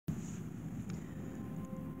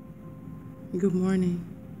Good morning.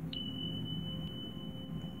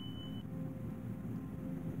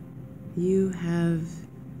 You have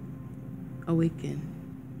awakened.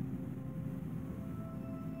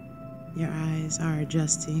 Your eyes are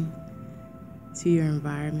adjusting to your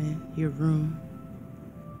environment, your room,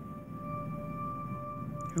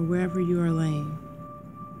 or wherever you are laying.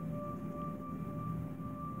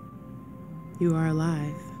 You are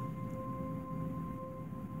alive.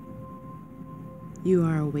 You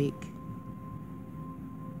are awake.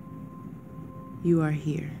 You are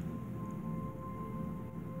here.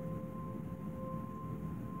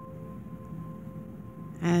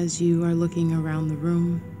 As you are looking around the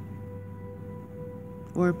room,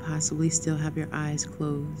 or possibly still have your eyes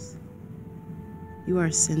closed, you are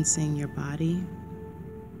sensing your body.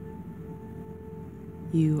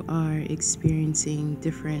 You are experiencing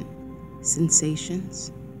different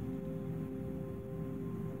sensations.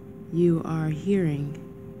 You are hearing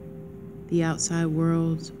the outside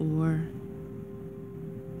world or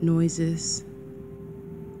noises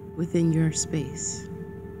within your space.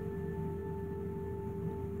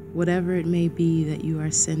 Whatever it may be that you are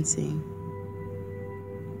sensing,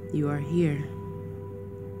 you are here.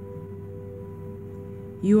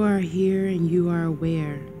 You are here and you are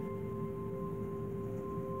aware.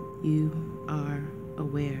 You are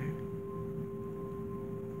aware.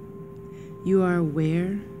 You are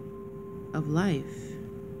aware of life.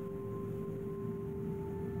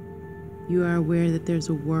 You are aware that there's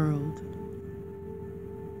a world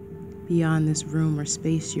beyond this room or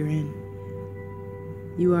space you're in.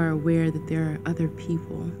 You are aware that there are other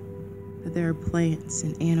people, that there are plants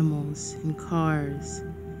and animals and cars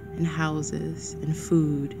and houses and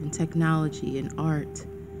food and technology and art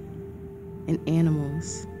and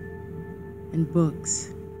animals and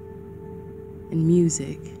books and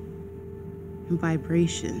music and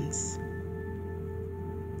vibrations.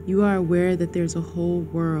 You are aware that there's a whole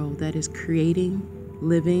world that is creating,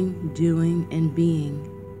 living, doing, and being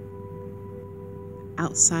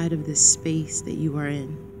outside of this space that you are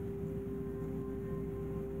in.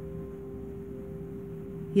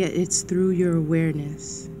 Yet it's through your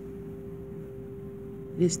awareness,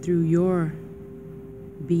 it is through your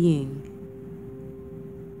being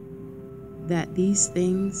that these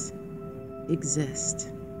things exist.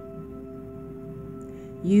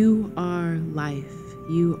 You are life.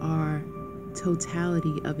 You are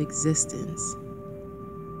totality of existence.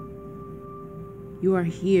 You are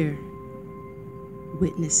here,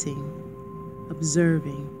 witnessing,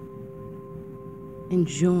 observing,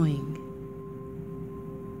 enjoying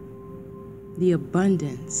the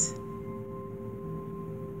abundance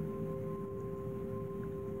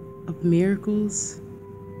of miracles,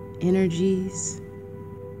 energies,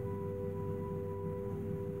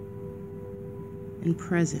 and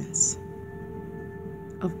presence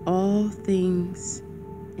of all things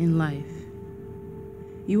in life.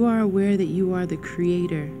 You are aware that you are the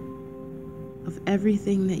creator of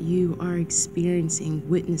everything that you are experiencing,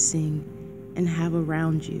 witnessing, and have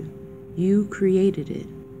around you. You created it.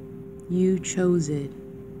 You chose it.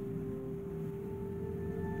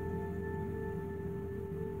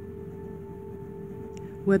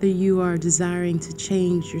 Whether you are desiring to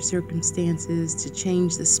change your circumstances, to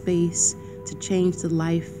change the space, to change the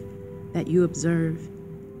life that you observe,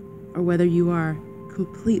 or whether you are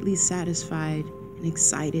completely satisfied and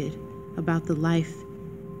excited about the life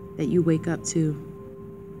that you wake up to.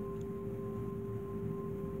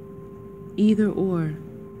 Either or,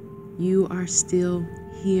 you are still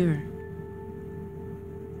here,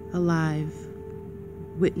 alive,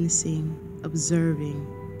 witnessing, observing,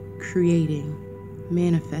 creating,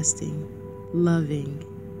 manifesting, loving,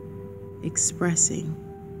 expressing,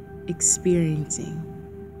 experiencing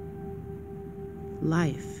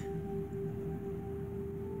life.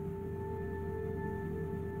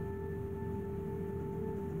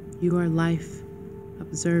 You are life,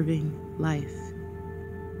 observing life.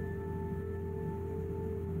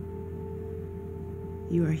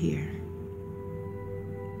 You are here.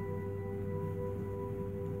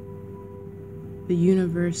 The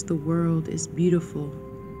universe, the world is beautiful.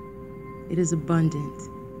 It is abundant.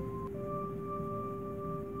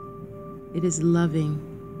 It is loving.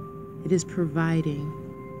 It is providing.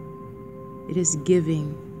 It is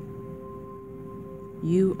giving.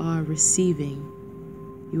 You are receiving.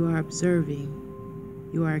 You are observing.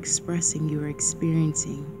 You are expressing. You are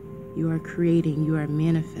experiencing. You are creating. You are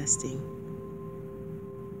manifesting.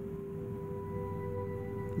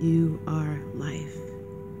 You are life.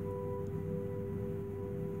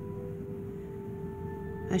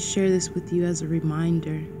 I share this with you as a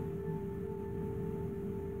reminder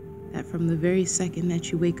that from the very second that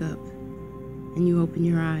you wake up and you open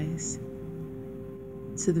your eyes,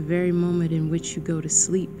 to the very moment in which you go to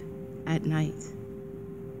sleep at night.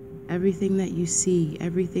 Everything that you see,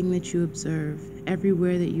 everything that you observe,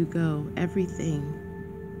 everywhere that you go, everything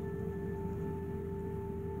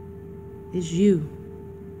is you,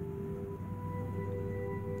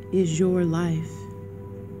 is your life.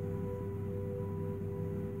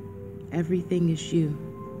 Everything is you.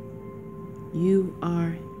 You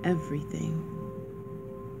are everything.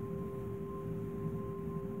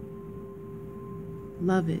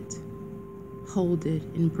 Love it, hold it,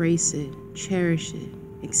 embrace it, cherish it,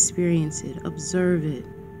 experience it, observe it.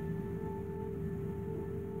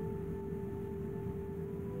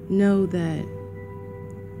 Know that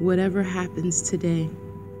whatever happens today,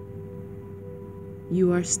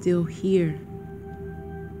 you are still here.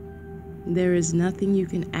 There is nothing you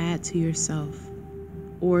can add to yourself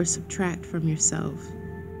or subtract from yourself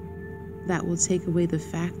that will take away the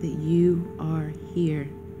fact that you are here,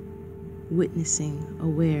 witnessing,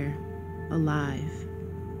 aware, alive.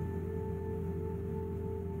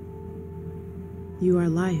 You are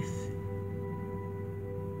life.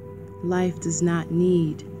 Life does not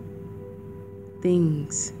need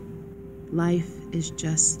things. Life is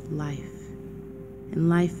just life. And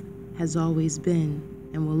life has always been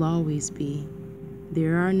and will always be.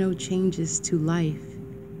 There are no changes to life.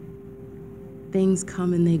 Things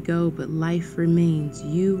come and they go, but life remains.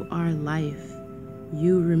 You are life.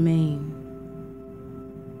 You remain.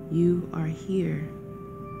 You are here.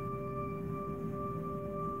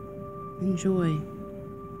 Enjoy.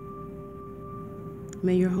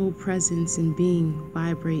 May your whole presence and being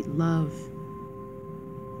vibrate love,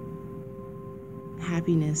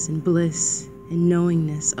 happiness, and bliss, and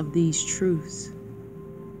knowingness of these truths.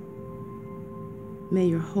 May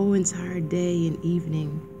your whole entire day and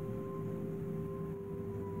evening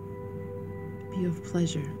be of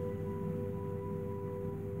pleasure.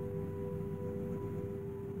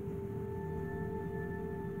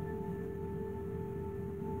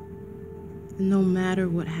 And no matter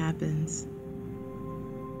what happens,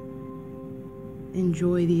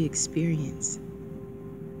 enjoy the experience.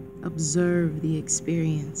 Observe the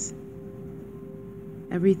experience.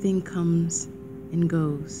 Everything comes and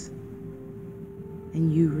goes,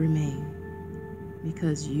 and you remain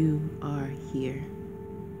because you are here.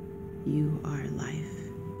 You are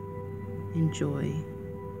life. Enjoy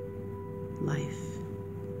life.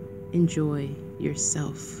 Enjoy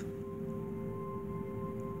yourself.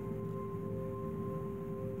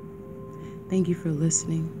 Thank you for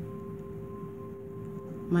listening.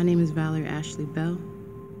 My name is Valerie Ashley Bell.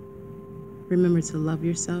 Remember to love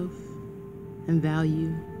yourself and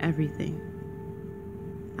value everything.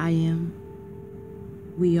 I am,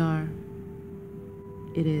 we are,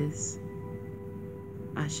 it is.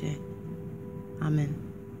 Ashe. Amen.